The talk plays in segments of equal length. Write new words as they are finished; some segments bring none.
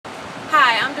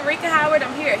Hubert.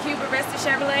 I'm here at Hubert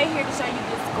Chevrolet, here to show you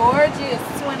this gorgeous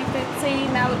 2015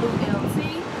 Malibu LT.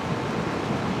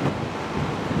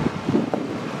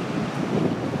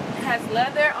 It has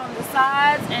leather on the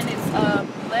sides and it's a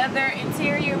leather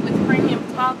interior with premium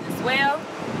cloth as well.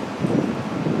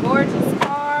 Gorgeous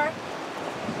car.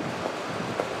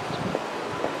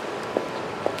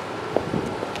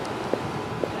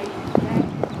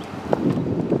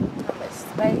 How much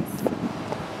space.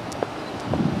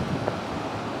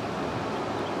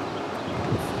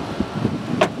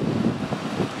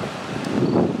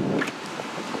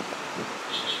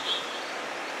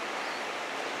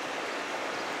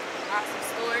 Lots of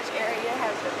storage area,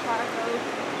 has your cargo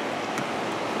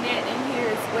net in here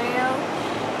as well.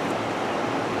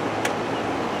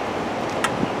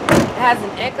 It has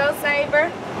an echo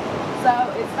saver, so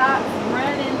it stops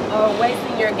running or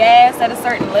wasting your gas at a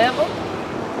certain level.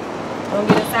 I'm gonna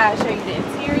get inside and show you the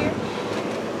interior.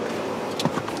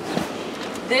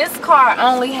 This car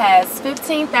only has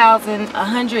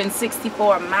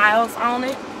 15,164 miles on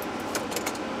it.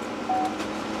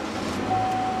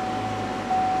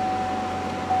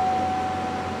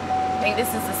 I think this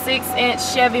is a 6-inch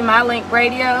Chevy MyLink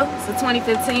radio. It's a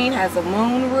 2015, has a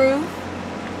moon roof.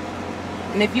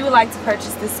 And if you would like to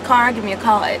purchase this car, give me a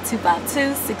call at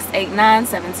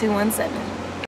 252-689-7217.